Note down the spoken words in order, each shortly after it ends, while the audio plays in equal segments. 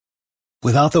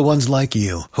Without the ones like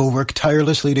you, who work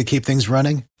tirelessly to keep things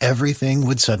running, everything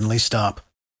would suddenly stop.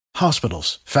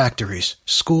 Hospitals, factories,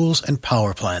 schools, and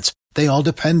power plants, they all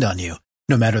depend on you.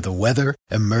 No matter the weather,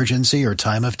 emergency, or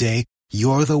time of day,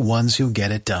 you're the ones who get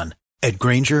it done. At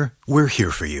Grainger, we're here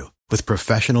for you with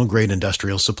professional-grade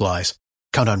industrial supplies.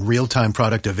 Count on real-time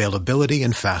product availability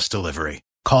and fast delivery.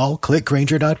 Call,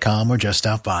 clickgrainger.com, or just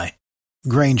stop by.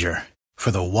 Grainger, for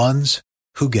the ones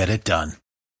who get it done.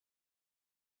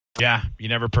 Yeah, you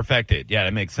never perfect it. Yeah,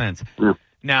 that makes sense. Yeah.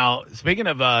 Now, speaking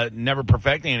of never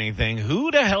perfecting anything,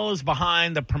 who the hell is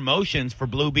behind the promotions for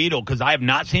Blue Beetle? Because I have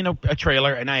not seen a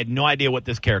trailer, and I had no idea what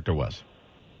this character was.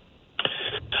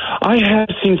 I have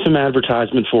seen some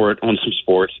advertisement for it on some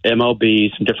sports,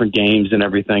 MLB, some different games and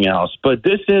everything else. But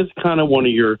this is kind of one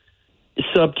of your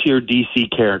sub-tier DC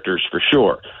characters for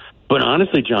sure. But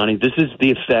honestly, Johnny, this is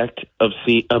the effect of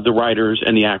the writers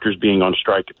and the actors being on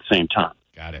strike at the same time.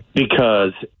 Got it.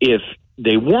 Because if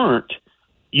they weren't,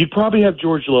 you'd probably have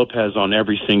George Lopez on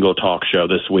every single talk show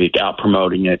this week out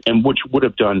promoting it, and which would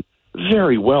have done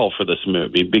very well for this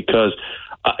movie because,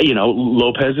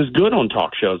 Lopez is good on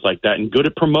talk shows like that and good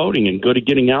at promoting and good at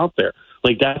getting out there.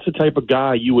 Like, that's the type of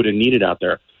guy you would have needed out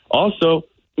there. Also,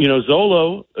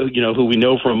 Zolo, who we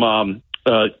know from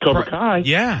Cobra Kai.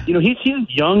 Yeah. He's a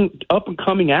young,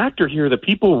 up-and-coming actor here that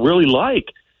people really like.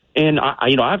 And,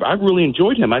 I've really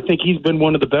enjoyed him. I think he's been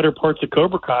one of the better parts of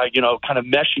Cobra Kai, kind of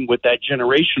meshing with that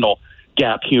generational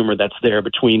gap humor that's there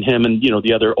between him and,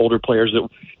 the other older players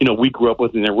that, we grew up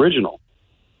with in the original.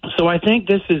 So I think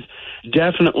this is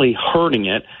definitely hurting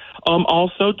it.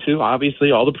 Also, too,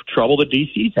 obviously, all the trouble that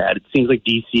DC's had. It seems like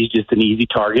DC is just an easy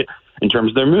target in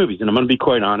terms of their movies. And I'm going to be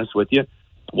quite honest with you.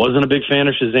 Wasn't a big fan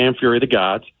of Shazam! Fury of the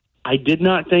Gods. I did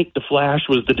not think The Flash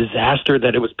was the disaster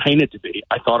that it was painted to be.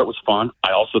 I thought it was fun.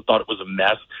 I also thought it was a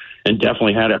mess and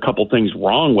definitely had a couple things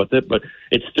wrong with it, but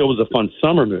it still was a fun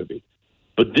summer movie.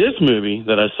 But this movie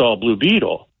that I saw, Blue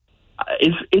Beetle,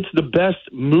 it's the best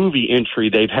movie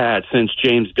entry they've had since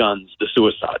James Gunn's The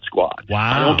Suicide Squad.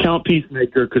 Wow. I don't count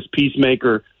Peacemaker because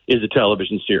Peacemaker is a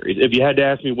television series. If you had to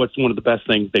ask me what's one of the best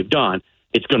things they've done,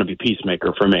 it's going to be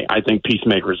Peacemaker for me. I think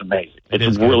Peacemaker is amazing.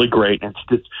 It's really great.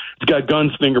 It's got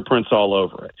Gunn's fingerprints all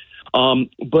over it.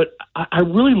 But I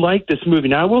really like this movie.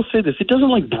 Now, I will say this. It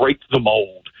doesn't, break the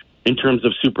mold in terms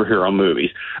of superhero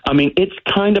movies. I mean, it's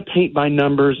kind of paint by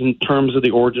numbers in terms of the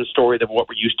origin story of what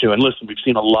we're used to. And listen, we've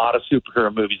seen a lot of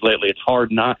superhero movies lately. It's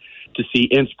hard not to see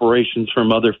inspirations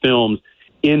from other films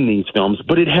in these films,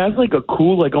 but it has a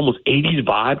cool, almost 80s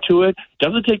vibe to it.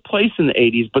 Doesn't take place in the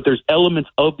 80s, but there's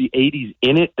elements of the 80s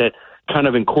in it that kind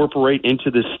of incorporate into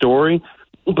this story.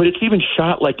 But it's even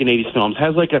shot like an 80s film. It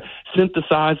has a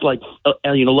synthesized,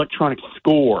 electronic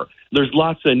score. There's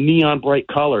lots of neon bright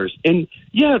colors. And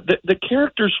yeah, the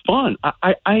character's fun.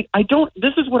 I don't,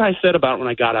 this is what I said about it when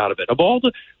I got out of it. Of all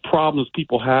the problems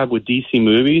people have with DC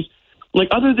movies,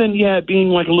 other than, it being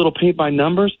a little paint by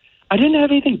numbers, I didn't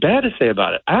have anything bad to say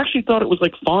about it. I actually thought it was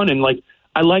fun and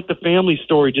I like the family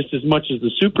story just as much as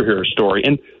the superhero story.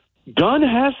 And Gunn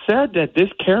has said that this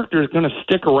character is going to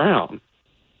stick around.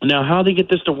 Now, how they get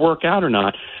this to work out or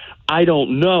not, I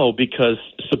don't know because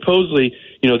supposedly,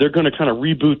 they're going to kind of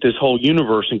reboot this whole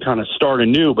universe and kind of start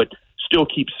anew, but still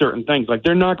keep certain things.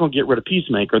 They're not going to get rid of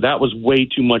Peacemaker. That was way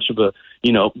too much of a,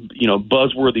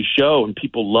 buzzworthy show and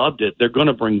people loved it. They're going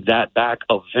to bring that back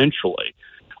eventually.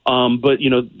 But,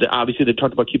 obviously they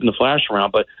talked about keeping the Flash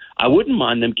around, but I wouldn't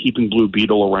mind them keeping Blue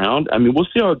Beetle around. I mean, we'll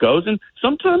see how it goes. And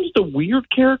sometimes the weird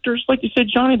characters, like you said,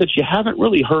 Johnny, that you haven't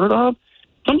really heard of,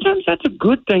 sometimes that's a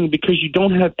good thing because you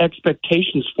don't have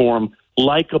expectations for them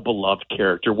like a beloved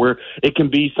character where it can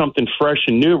be something fresh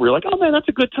and new where you're like, oh, man, that's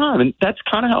a good time. And that's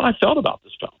kind of how I felt about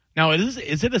this film. Now, is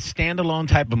it a standalone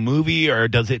type of movie or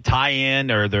does it tie in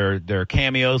or there are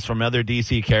cameos from other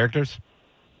DC characters?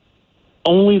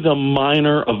 Only the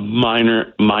minor of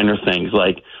minor things,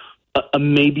 like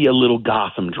maybe a little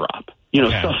Gotham drop,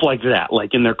 stuff like that,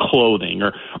 like in their clothing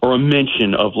or a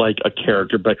mention of a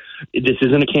character. But this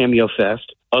isn't a cameo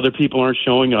fest. Other people aren't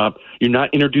showing up. You're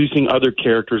not introducing other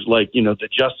characters like, the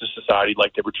Justice Society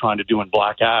like they were trying to do in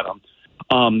Black Adam.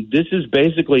 This is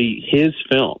basically his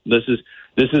film. This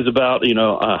is about,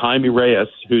 Jaime Reyes,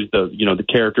 who's the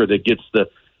character that gets the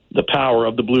power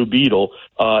of the Blue Beetle.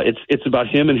 It's about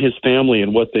him and his family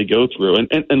and what they go through.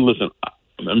 And listen,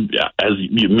 as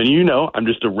many of you know, I'm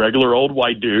just a regular old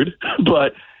white dude,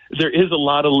 but there is a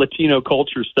lot of Latino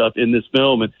culture stuff in this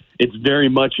film, and it's very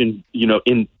much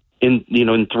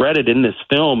threaded in this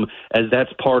film as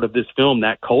that's part of this film,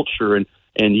 that culture and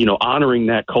honoring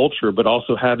that culture, but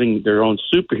also having their own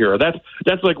superhero. That's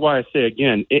why I say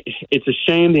again, it's a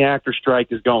shame the actor strike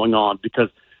is going on because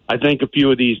I think a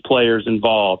few of these players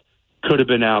involved could have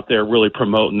been out there really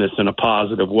promoting this in a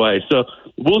positive way. So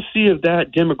we'll see if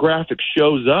that demographic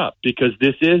shows up, because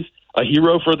this is a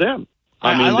hero for them.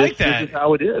 I mean, like this is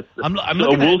how it is.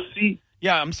 We'll see.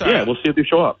 Yeah, I'm sorry. Yeah, we'll see if they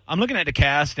show up. I'm looking at the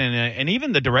cast, and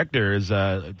even the director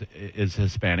is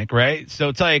Hispanic, right? So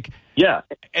it's like, yeah,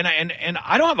 and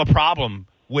I don't have a problem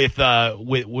with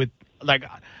like,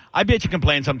 I bet you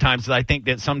complain sometimes that I think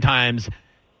that sometimes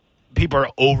people are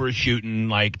overshooting,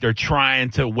 like they're trying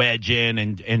to wedge in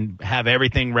and have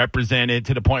everything represented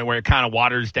to the point where it kind of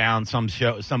waters down some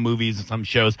movies and some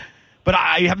shows. But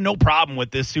I have no problem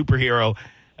with this superhero,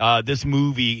 this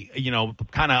movie,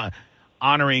 kind of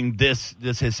honoring this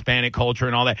Hispanic culture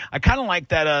and all that. I kind of like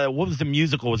that. What was the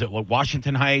musical? Was it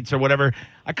Washington Heights or whatever?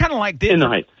 I kind of liked it. In the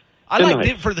Heights. I liked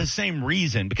it for the same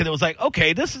reason, because it was like,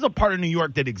 okay, this is a part of New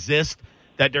York that exists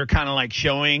that they're kind of like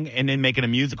showing and then making a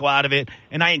musical out of it.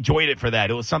 And I enjoyed it for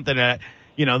that. It was something that,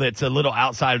 that's a little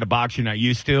outside of the box you're not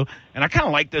used to. And I kind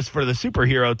of like this for the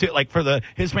superhero too. Like for the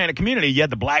Hispanic community, you had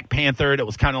the Black Panther. That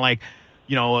was kind of like,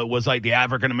 it was like the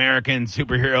African-American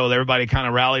superhero that everybody kind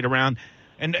of rallied around.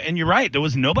 And you're right. There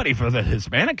was nobody for the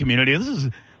Hispanic community. This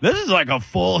is like a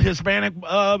full Hispanic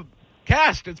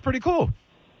cast. It's pretty cool.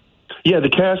 Yeah, the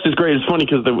cast is great. It's funny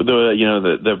because his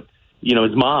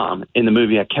mom in the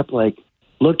movie, I kept like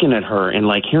looking at her and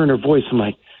like hearing her voice. I'm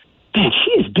like, man,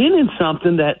 she has been in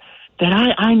something that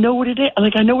I know what it is.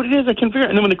 Like, I know what it is. I can figure it.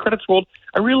 And then when the credits rolled,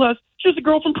 I realized she was the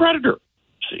girl from Predator.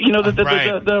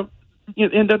 That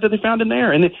they found in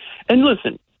there. And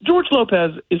listen, George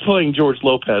Lopez is playing George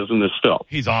Lopez in this film.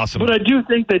 He's awesome. But I do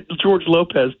think that George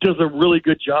Lopez does a really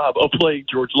good job of playing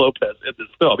George Lopez in this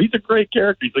film. He's a great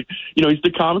character. He's like, he's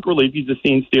the comic relief. He's the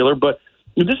scene stealer. But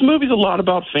this movie's a lot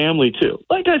about family, too.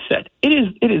 Like I said, it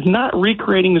is not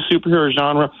recreating the superhero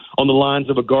genre on the lines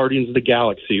of a Guardians of the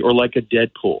Galaxy or like a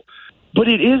Deadpool. But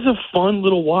it is a fun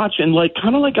little watch and like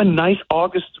kind of like a nice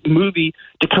August movie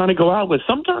to kind of go out with.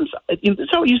 Sometimes, this is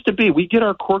how it used to be. We get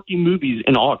our quirky movies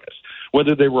in August.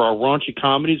 Whether they were our raunchy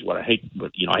comedies, I hate to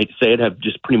say it, have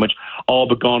just pretty much all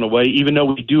but gone away. Even though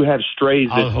we do have Strays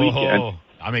this weekend.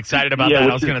 I'm excited about that.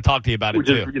 I was going to talk to you about it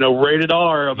too. Which is, rated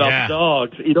R about the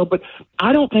dogs. But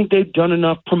I don't think they've done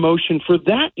enough promotion for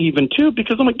that even too,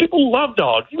 because I'm like, people love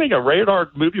dogs. You make a rated R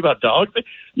movie about dogs,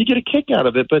 you get a kick out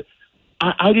of it. But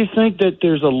I just think that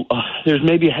there's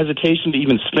maybe a hesitation to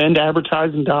even spend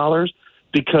advertising dollars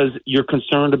because you're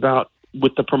concerned about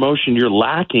with the promotion you're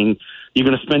lacking. You're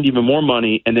going to spend even more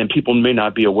money, and then people may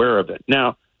not be aware of it.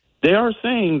 Now, they are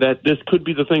saying that this could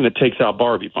be the thing that takes out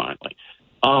Barbie finally.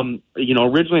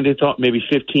 Originally they thought maybe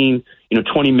 15,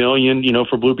 20 million,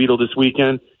 for Blue Beetle this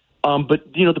weekend.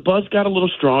 But the buzz got a little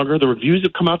stronger. The reviews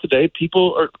have come out today.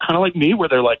 People are kind of like me, where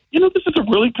they're like, this is a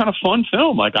really kind of fun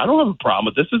film. Like, I don't have a problem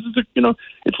with this. This is,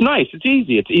 it's nice. It's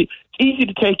easy. It's easy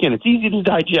to take in. It's easy to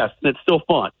digest, and it's still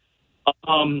fun.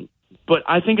 But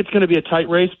I think it's going to be a tight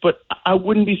race. But I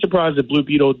wouldn't be surprised if Blue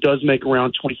Beetle does make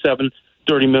around $27-30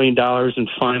 million and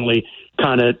finally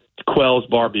kind of quells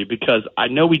Barbie, because I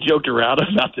know we joked around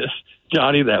about this,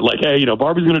 Johnny, that like, hey,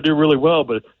 Barbie's going to do really well,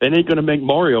 but they ain't going to make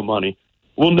Mario money.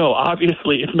 Well, no,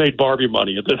 obviously it's made Barbie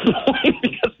money at this point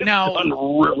because it's done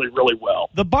really, really well.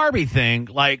 The Barbie thing,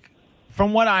 like,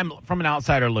 from an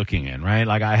outsider looking in, right?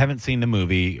 Like, I haven't seen the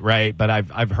movie, right? But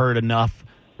I've heard enough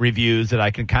reviews that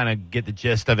I can kind of get the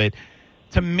gist of it.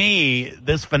 To me,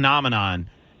 this phenomenon,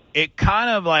 it kind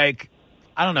of like,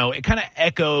 I don't know, it kind of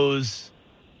echoes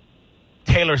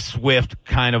Taylor Swift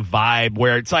kind of vibe,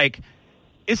 where it's like,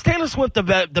 is Taylor Swift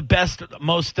the best,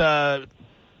 most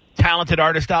talented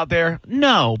artist out there?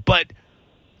 No, but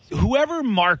whoever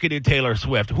marketed Taylor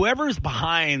Swift, whoever's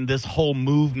behind this whole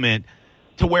movement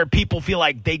to where people feel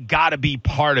like they got to be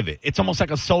part of it. It's almost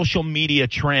like a social media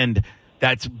trend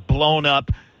that's blown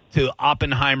up to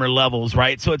Oppenheimer levels,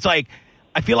 right? So it's like,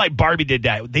 I feel like Barbie did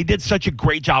that. They did such a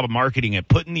great job of marketing it,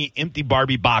 putting the empty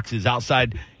Barbie boxes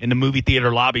outside in the movie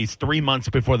theater lobbies 3 months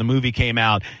before the movie came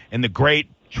out, and the great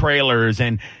trailers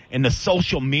and the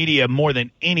social media more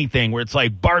than anything, where it's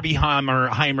like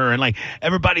Barbieheimer and like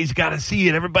everybody's got to see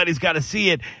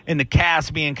it, and the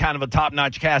cast being kind of a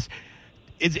top-notch cast.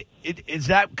 Is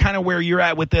that kind of where you're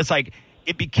at with this? Like,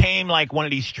 it became like one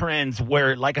of these trends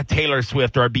where, like a Taylor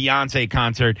Swift or a Beyonce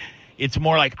concert, it's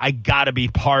more like, I got to be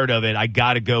part of it. I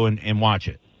got to go and watch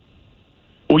it.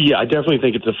 Well, yeah, I definitely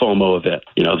think it's a FOMO event,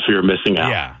 the fear of missing out.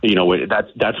 Yeah.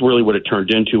 That's really what it turned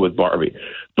into with Barbie.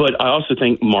 But I also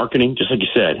think marketing, just like you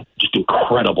said, just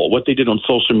incredible. What they did on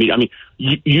social media. I mean,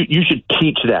 you should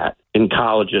teach that in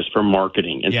colleges for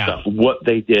marketing and stuff, what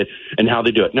they did and how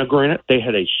they do it. Now, granted, they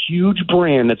had a huge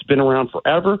brand that's been around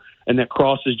forever and that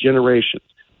crosses generations.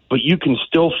 but you can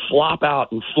still flop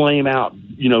out and flame out,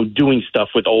 doing stuff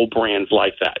with old brands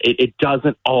like that. It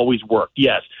doesn't always work.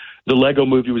 Yes, the Lego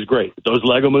movie was great. Those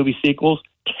Lego movie sequels,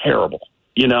 terrible.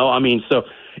 So,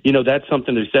 that's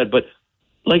something to be said. But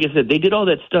like I said, they did all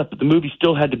that stuff, but the movie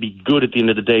still had to be good at the end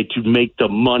of the day to make the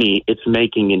money it's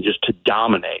making and just to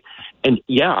dominate. And,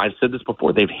 yeah, I've said this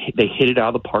before. They hit it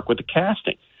out of the park with the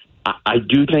casting. I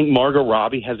do think Margot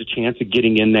Robbie has a chance of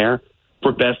getting in there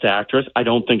for Best Actress. I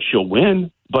don't think she'll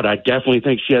win, but I definitely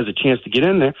think she has a chance to get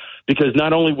in there because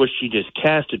not only was she just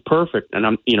casted perfect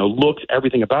and, looks,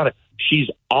 everything about it, she's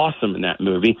awesome in that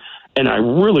movie. And I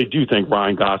really do think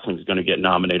Ryan Gosling is going to get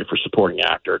nominated for supporting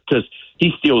actor because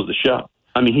he steals the show.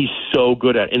 I mean, he's so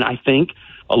good at it. And I think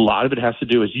a lot of it has to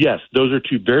do is, yes, those are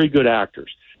two very good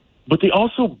actors, but they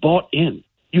also bought in.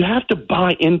 You have to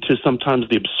buy into sometimes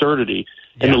the absurdity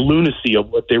and the lunacy of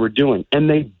what they were doing. And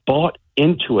they bought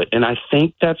into it. And I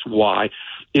think that's why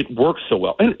it works so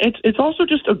well. And it's also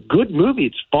just a good movie.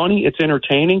 It's funny. It's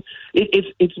entertaining.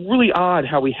 It's really odd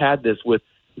how we had this with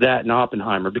that and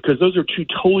Oppenheimer because those are two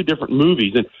totally different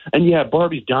movies. And yeah,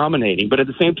 Barbie's dominating. But at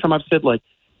the same time, I've said, like,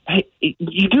 hey,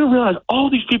 you do realize all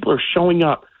these people are showing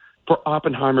up for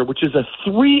Oppenheimer, which is a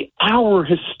 3-hour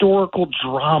historical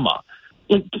drama.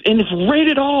 And it's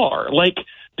rated R. Like,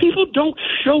 people don't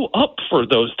show up for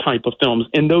those type of films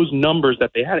in those numbers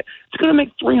that they had. It's going to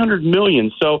make $300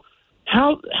 million. So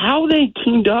how they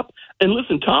teamed up, and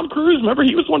listen, Tom Cruise, remember,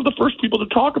 he was one of the first people to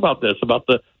talk about this, about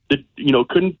the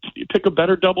couldn't pick a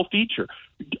better double feature.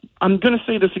 I'm going to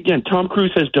say this again. Tom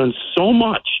Cruise has done so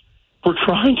much for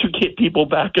trying to get people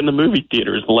back in the movie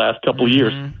theaters the last couple of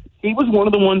years. He was one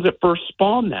of the ones that first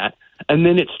spawned that. And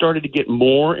then it started to get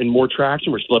more and more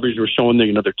traction where celebrities were showing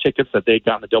their tickets that they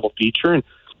got in the double feature.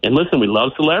 And listen, we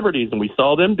love celebrities, and we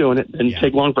saw them doing it. It didn't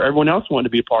take long for everyone else wanting to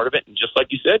be a part of it. And just like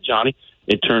you said, Johhny,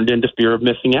 it turned into fear of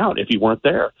missing out if you weren't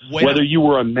there, whether you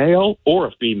were a male or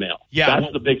a female. Yeah,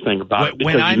 that's the big thing about it.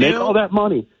 Because you make all that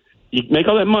money,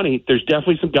 there's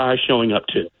definitely some guys showing up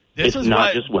too. It's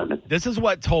not just women. This is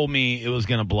what told me it was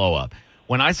going to blow up.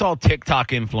 When I saw TikTok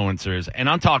influencers, and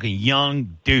I'm talking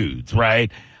young dudes,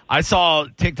 right? I saw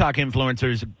TikTok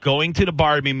influencers going to the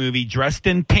Barbie movie dressed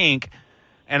in pink,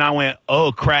 and I went,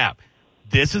 oh, crap.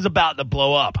 This is about to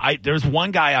blow up. There's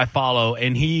one guy I follow,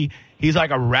 and he's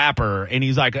like a rapper, and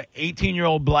he's like an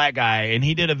 18-year-old black guy, and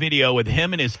he did a video with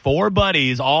him and his 4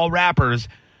 buddies, all rappers,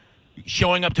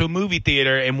 showing up to a movie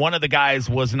theater, and one of the guys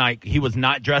was not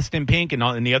dressed in pink,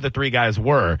 and the other 3 guys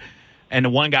were. And the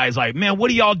one guy's like, man,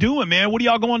 what are y'all doing, man? What are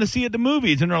y'all going to see at the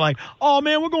movies? And they're like, oh,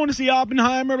 man, we're going to see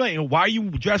Oppenheimer. Like, why are you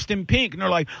dressed in pink? And they're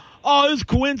like, oh, it's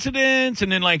coincidence.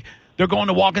 And then, like, they're going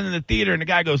to walk into the theater, and the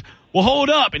guy goes, well, hold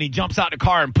up. And he jumps out the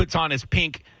car and puts on his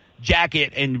pink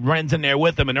jacket and runs in there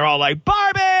with them. And they're all like,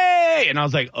 Barbie! And I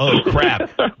was like, oh,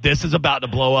 crap. This is about to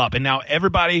blow up. And now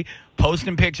everybody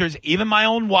posting pictures, even my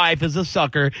own wife is a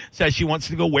sucker, says she wants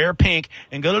to go wear pink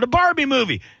and go to the Barbie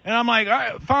movie. And I'm like, all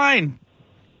right, fine.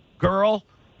 Girl,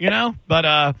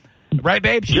 but right,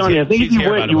 babe? Johhny, I think if you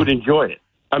went, you would enjoy it.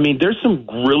 I mean, there's some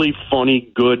really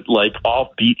funny, good, like,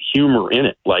 offbeat humor in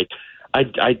it. Like,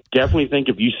 I definitely think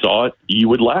if you saw it, you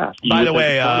would laugh. By the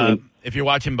way, if you're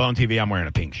watching Bone TV, I'm wearing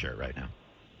a pink shirt right now.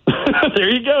 There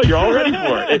you go. You're all ready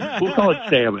for it. We'll call it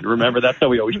salmon. Remember, that's how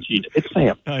we always cheat it. It's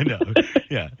salmon. I know.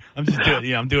 Yeah, I'm just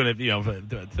doing. I'm doing it.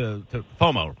 To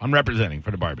FOMO. I'm representing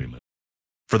for the Barbie movie.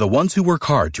 For the ones who work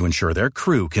hard to ensure their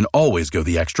crew can always go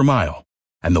the extra mile,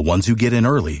 and the ones who get in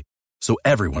early so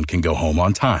everyone can go home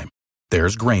on time,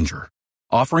 there's Grainger,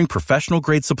 offering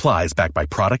professional-grade supplies backed by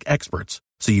product experts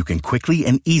so you can quickly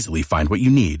and easily find what you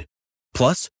need.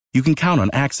 Plus, you can count on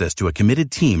access to a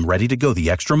committed team ready to go the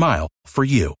extra mile for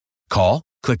you. Call,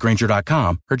 click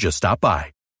Grainger.com, or just stop by.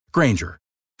 Grainger,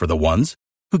 for the ones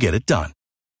who get it done.